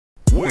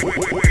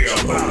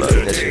about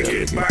to take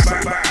it back.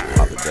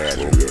 Papadad,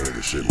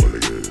 nigga, shit, my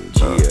nigga.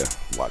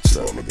 Yeah, watch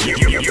up,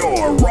 nigga.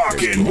 You're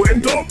rocking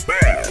with the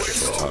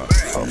best.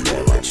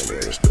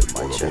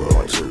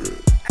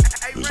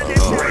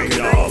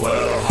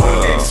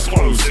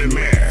 Explosive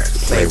man.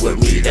 Play with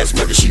me, that's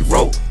murder she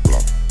wrote.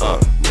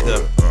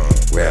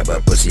 Nigga, grab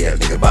a pussy ass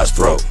nigga by his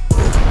throat.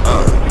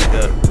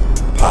 Nigga,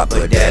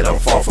 Papadad,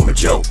 don't fall from a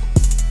joke.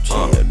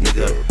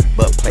 Nigga,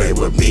 but play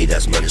with me,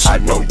 that's murder she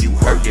wrote. I know you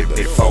heard it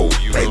before.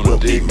 Play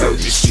with me, murder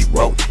she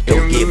wrote.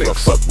 Don't give a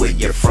fuck where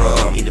you're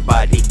from.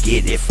 Anybody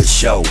get it for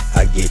show.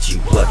 I get you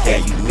plucked, how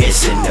you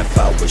missing? If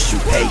I was you,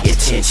 pay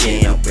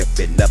attention. I'm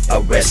whipping up a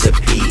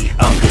recipe.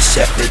 I'm the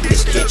chef in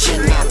this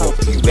kitchen. I hope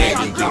you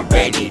ready, get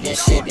ready.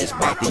 This shit is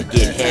about to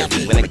get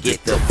heavy. When I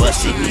get the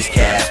bus in these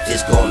cabs,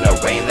 it's gonna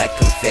rain like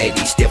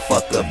confetti. Still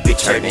fuck a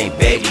bitch, her name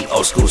Betty.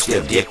 Old school,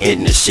 still dip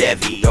in the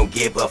Chevy. Don't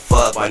give a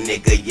fuck, my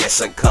nigga,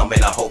 yes I'm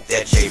coming. I hope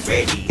that Jay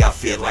ready. I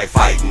feel like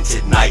fighting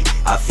tonight.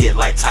 I feel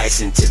like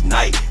Tyson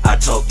tonight. I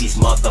told these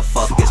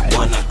motherfuckers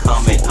when I'm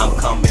coming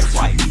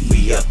right.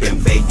 We up in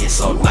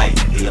Vegas all night.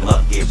 Feel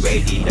up, get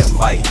ready to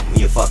fight. When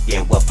you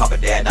fucking with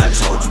Papadad, I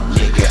told you,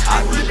 nigga,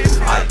 I keep it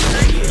right.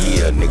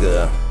 Yeah,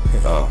 nigga,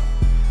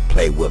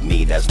 play with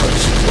me, that's what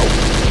she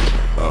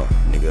wrote.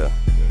 Nigga,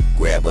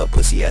 grab a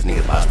pussy ass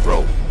nigga by his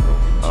throat.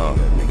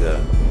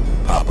 Nigga,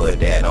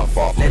 Papadad, don't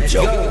fall from a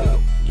joke.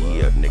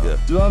 Yeah, nigga,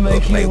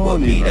 play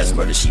with me, that's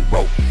murder she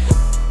wrote.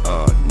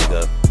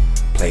 Nigga,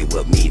 play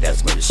with me,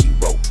 that's murder she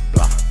wrote.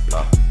 Blah,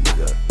 blah,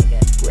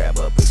 nigga, grab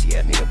a pussy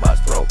ass nigga by his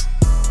throat.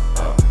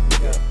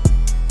 Nigga,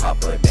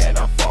 Papadad,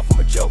 don't fall from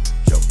a joke.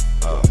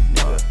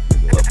 Nigga,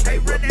 but play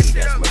with me,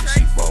 that's murder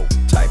she wrote.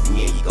 Typing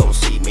in, you gon'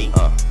 see me,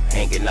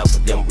 hanging out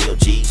with them real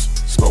G's,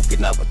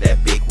 smoking up with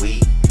that big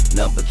weed.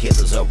 Number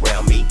killers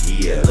around me,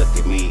 yeah. Look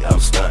at me, I'm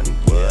stunting,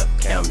 yeah.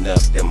 Counting up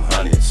them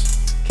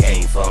hundreds.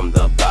 Came from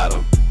the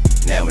bottom.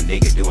 Now a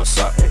nigga doing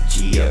something.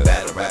 Yeah,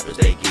 battle rappers,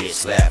 they get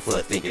slapped for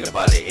thinking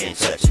about it and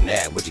touching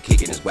that. What you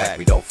kicking is whack,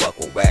 we don't fuck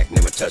with whack.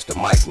 Never touch the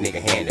mic,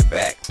 nigga, hand it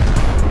back.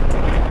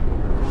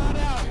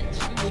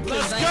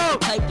 Let's go!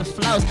 Type of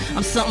flows.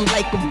 I'm something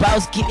like a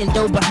boss, getting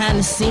dough behind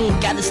the scene.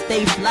 Gotta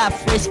stay fly,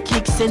 fresh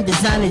kicks and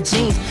designer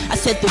jeans. I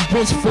set the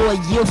bench for a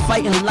year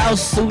fighting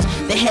lawsuits.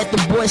 They had the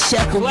boy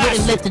shackled,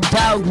 wouldn't let the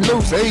dog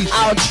loose.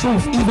 All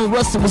truth, even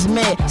Russell was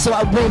mad. So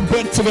I went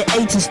back to the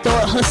H and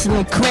started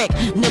hustling crack.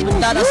 Never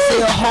thought I'd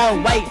sell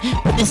hard white,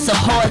 but it's a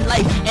hard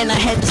life. And I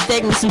had to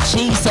stack me some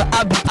cheese, so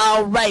I'll be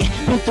alright.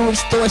 Been through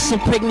extortion,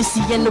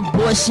 pregnancy and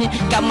abortion.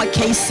 Got my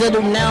case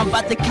settled now, I'm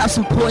about to cop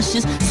some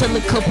Porsches. Sell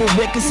a couple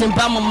records and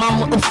buy my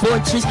mama a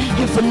fortress.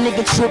 If a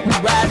nigga trip, we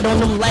ride on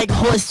them like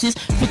horses.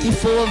 50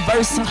 for a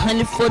verse,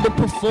 100 for the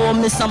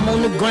performance. I'm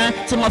on the grind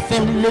till my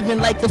family living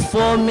like the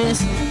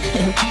Foremans.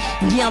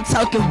 Yeah, I'm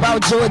talking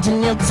about George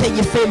and them. Tell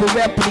your favorite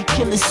rapper to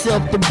kill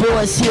himself, the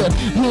boys here.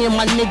 Me and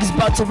my niggas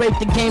about to rape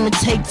the game and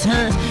take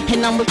turns.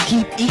 And I'ma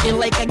keep eating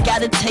like I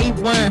got a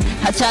tapeworm.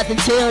 I tried to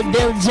tell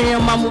Del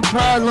Jam I'm a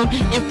problem.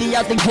 Empty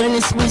out the gun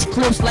and switch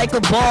clips like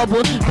a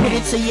barber. Put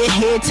it to your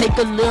head, take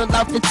a little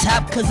off the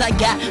top. Cause I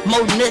got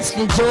more nuts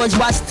than George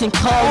Washington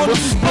Carver.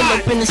 Pull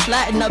up in the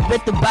slot and I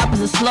bet the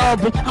boppers are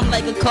slobbering. I'm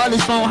like a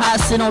college phone, how I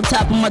sit on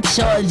top of my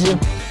charger.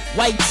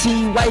 White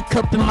tee, white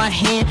cup in my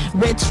hand.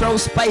 Retro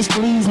spice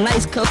glees,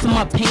 nice cuff in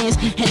my pants.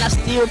 And I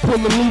still pull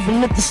them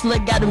even if the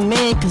slut got a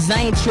man. Cause I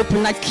ain't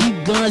tripping, I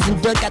keep guns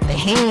and duck out the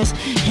hands.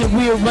 And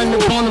we'll run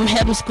up on them,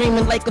 have them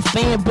screaming like a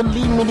fan.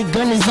 Believe me, the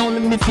gun is on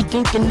them if you're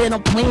thinking that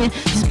I'm playing.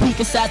 Just peek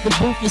inside the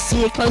booth, you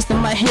see it close to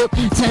my hip.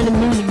 Turn the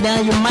music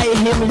down, you might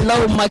hear me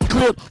load my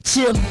clip.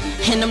 Chill,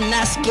 and I'm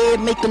not scared,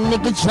 make a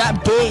nigga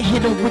drop dead.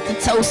 Hit him with the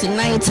toast, and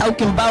I ain't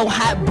talking about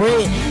hot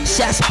bread.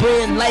 Shot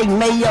spread like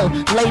mayo,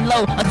 lay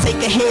low. I take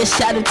a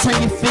headshot and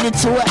turn your fitted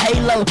to a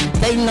halo.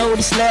 They know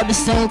the slab the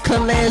same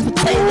color as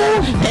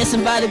potato.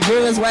 Passing by the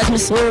girls, watch me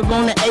swerve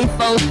on the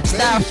A4.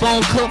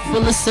 Styrofoam cup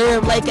full of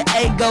syrup like an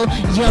Eggo.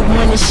 Young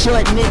money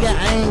short, nigga,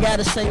 I ain't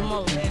gotta say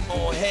more.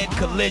 Head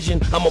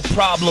collision, I'm a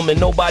problem and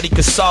nobody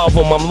can solve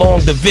them. I'm long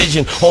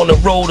division, on the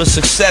road to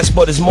success,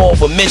 but it's more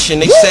of a mission.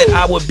 They said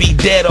I would be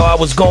dead or I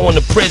was going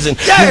to prison.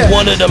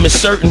 One of them is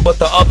certain, but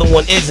the other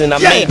one isn't. I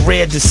made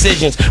rare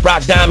decisions,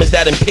 rock diamonds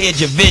that impaired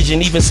your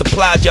vision. Even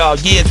supplied y'all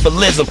years for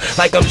lism,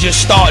 like I'm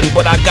just starting,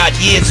 but I got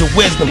years of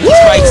wisdom.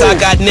 Strikes I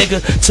got,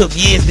 nigga, took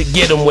years to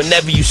get him.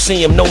 Whenever you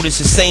see him, notice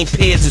his same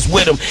peers is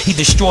with him. He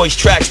destroys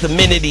tracks the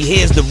minute he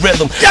hears the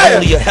rhythm.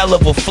 Only a hell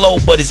of a flow,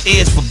 but his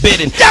ears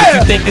forbidden. If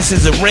you think this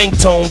is a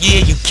ringtone, yeah,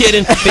 you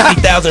kidding?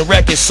 50,000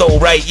 records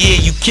sold, right? Yeah,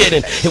 you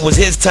kidding? It was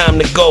his time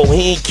to go.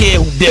 He ain't care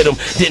who did him.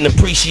 Didn't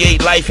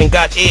appreciate life and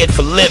got aired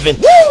for living.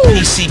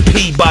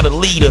 PCP by the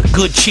leader,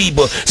 good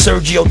Chiba.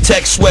 Sergio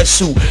Tech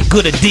sweatsuit,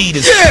 good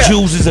Adidas.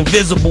 Jewels is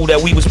invisible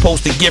that we was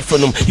supposed to get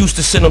from them. Used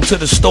to send them to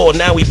the store,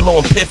 now we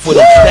blowing piff with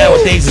them.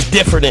 Nowadays it's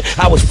different.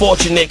 I was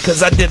fortunate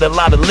cause I did a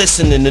lot of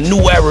listening. The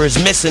new era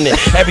is missing it.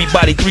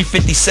 Everybody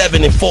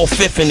 357 and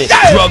 4/5 in it.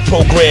 Drug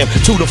program,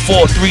 2 to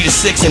 4, 3 to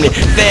 6 in it.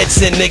 Fed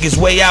send niggas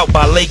way out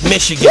up by Lake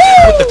Michigan.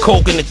 Put the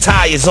coke in the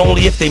tires,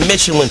 only if they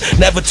Michelin.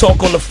 Never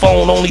talk on the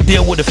phone, only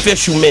deal with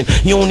official men.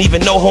 You don't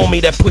even know,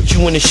 homie, that put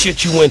you in the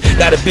shit you in.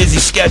 Got a busy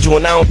schedule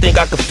and I don't think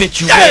I could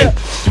fit you in.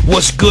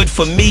 What's good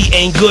for me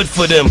ain't good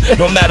for them.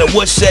 No matter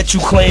what set you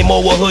claim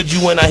or what hood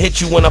you in, I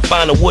hit you when I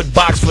find a wood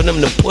box for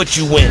them to put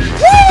you in.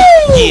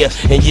 Yeah,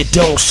 and you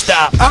don't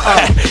stop.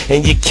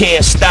 And you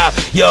can't stop.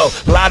 Yo,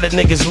 a lot of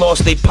niggas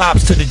lost they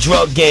pops to the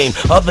drug game.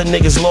 Other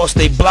niggas lost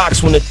they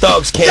blocks when the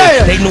thugs came.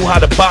 They knew how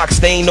to box,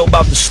 they ain't know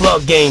about the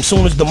slug game.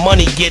 Soon as the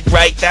money get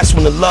right, that's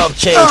when the love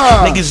change.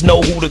 Niggas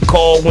know who to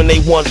call when they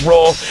want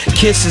raw.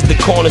 Kiss is the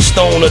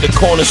cornerstone of the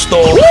corner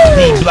store.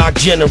 D-block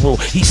general,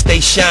 he stay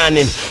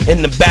shining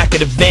in the back of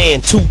the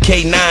van,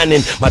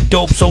 2K9ing. My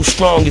dope so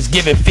strong it's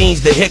giving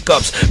fiends the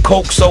hiccups.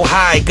 Coke so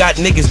high, got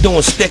niggas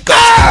doing stick-ups.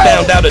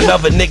 Found out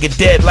another nigga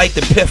dead, light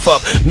the piff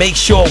up. Make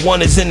sure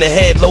one is in the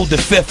head, load the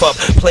fifth up.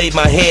 Played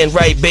my hand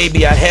right,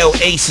 baby, I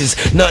held aces.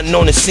 Nothing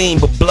on the scene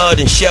but blood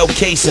and shell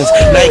casings.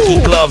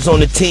 Nike gloves on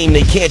the team,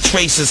 they can't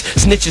trace us.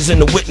 Snitches in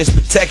the witness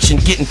protection,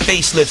 getting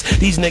facelifts.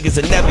 These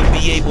niggas will never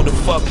be able to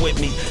fuck with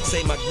me.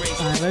 Say my grace.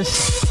 Alright,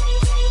 listen.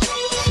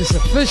 This is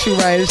official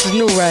right, this is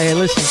new right here,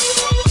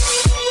 listen.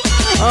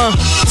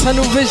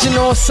 Tunnel vision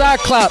on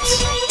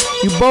Cyclops.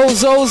 You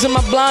bozos in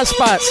my blind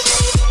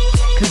spots.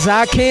 Cause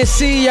I can't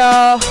see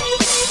y'all.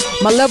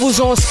 My levels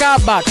on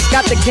skybox.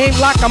 Got the game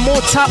locked, I'm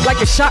on top like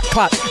a shot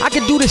clock. I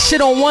can do this shit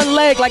on one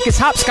leg like it's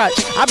hopscotch.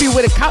 I be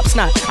with a cops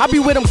not. I be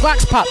with them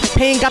Glocks pop.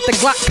 Pain got the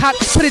Glock cock.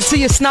 Put it to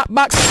your snot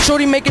box.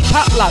 Shorty make it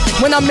pop lock.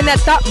 When I'm in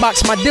that dot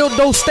box, my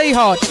dildo stay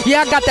hard.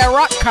 Yeah, I got that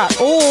rock cock.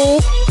 Ooh.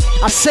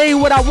 I say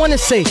what I wanna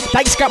say.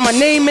 Dykes got my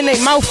name in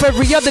their mouth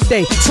every other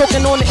day.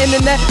 Talking on the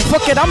internet,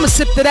 fuck it, I'ma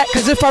sip to that.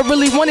 Cause if I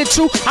really wanted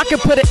to, I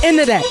could put an end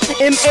to that.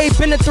 M.A.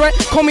 been a threat,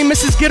 call me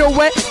Mrs. Get a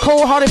Wet.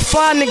 Cold-hearted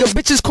fly nigga,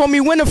 bitches call me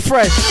Winter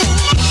Fresh.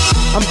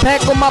 I'm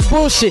back on my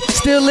bullshit,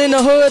 still in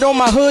the hood on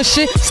my hood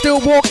shit. Still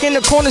walk in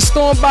the corner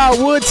store by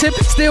a wood tip.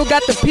 Still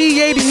got the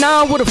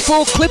P89 with a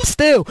full clip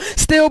still.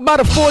 Still by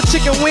the 4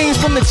 chicken wings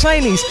from the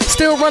Chinese.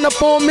 Still run up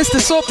on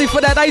Mr. Salty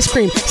for that ice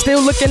cream.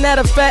 Still looking at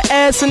a fat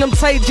ass in them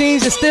tight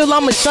jeans. And still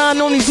I'ma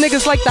shine on these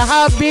niggas like the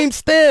high beam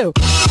still.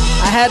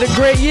 I had a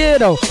great year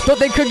though, thought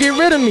they could get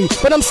rid of me,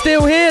 but I'm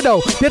still here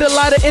though. Did a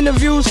lot of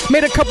interviews,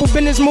 made a couple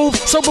business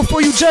moves. So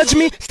before you judge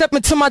me, step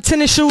into my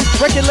tennis shoes.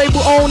 Record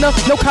label owner,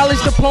 no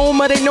college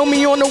diploma. They know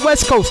me on the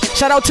West Coast.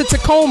 Shout out to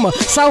Tacoma,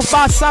 South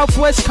by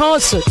Southwest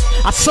concert.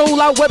 I sold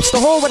out Webster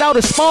Hall without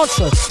a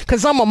sponsor,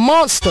 cause I'm a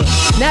monster.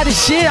 Now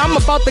this year I'm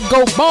about to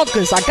go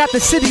bonkers. I got the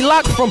city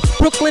locked from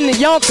Brooklyn to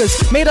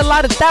Yonkers. Made a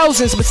lot of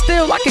thousands, but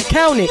still I can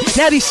count it.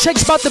 Now these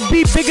checks about to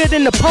be bigger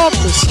than the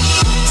Parkers.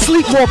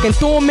 Sleepwalking,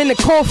 threw him in the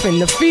coffin.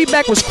 The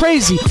feedback was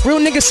crazy, real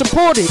niggas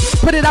supported.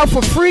 Put it out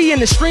for free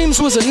and the streams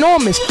was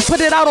enormous.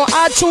 Put it out on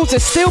iTunes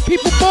and still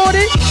people bought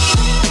it.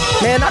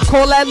 Man, I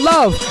call that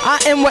love. I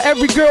am what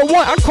every girl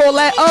want. I call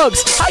that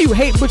Uggs. How you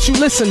hate but you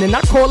listening?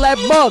 I call that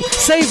bug.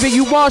 Save it,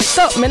 you washed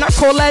up, man. I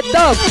call that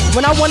Doug.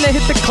 When I wanna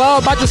hit the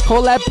club, I just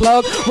call that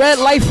plug. Red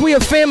life, we a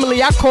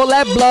family. I call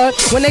that blood.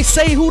 When they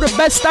say who the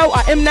best out,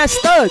 I am that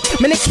stud.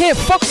 Man, they can't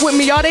fuck with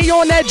me. Are they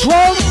on that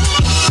drug?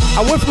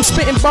 I went from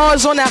spitting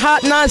bars on that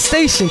Hot 9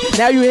 station.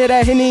 Now you hear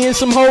that Henny and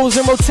some hoes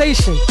in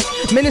rotation.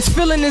 Man, this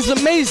feeling is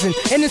amazing.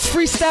 And this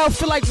freestyle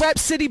feel like Rap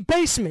City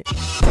basement.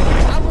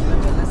 I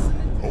remember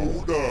listening.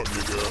 Hold up,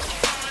 nigga.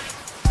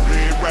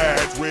 Red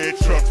rides, red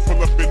trucks,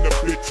 pull up in the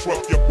big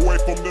truck. Your boy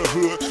from the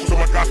hood, so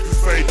I got to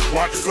say,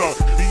 what's up?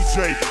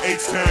 DJ,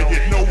 H-Town, you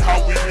know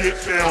how we get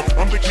down.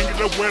 I'm the king of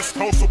the West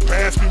Coast, so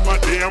pass me my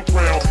damn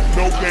crown.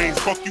 No games,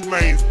 fuck you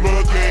lanes,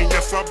 blood gang,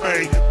 yes I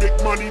bang. Big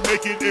money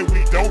make it, and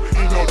we don't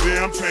need no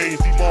damn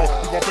change. D-ball,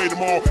 we gon' pay them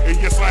all, and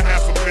yes I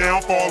have some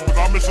downfalls, but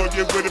I'ma show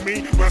you rid of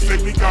me when I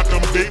say we got them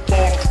big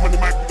balls. Money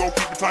mic, we gon'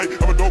 keep it tight.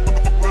 I'm a dope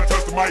motherfucker when I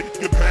touch the mic.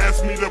 You pass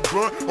me the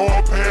blunt,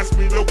 or pass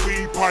me the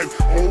weed pipe.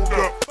 Hold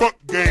up, fuck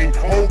gang,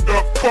 hold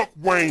up, fuck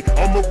Wayne.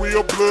 I'm a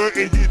real blood,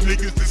 and you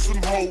niggas is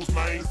some hoes,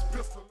 man.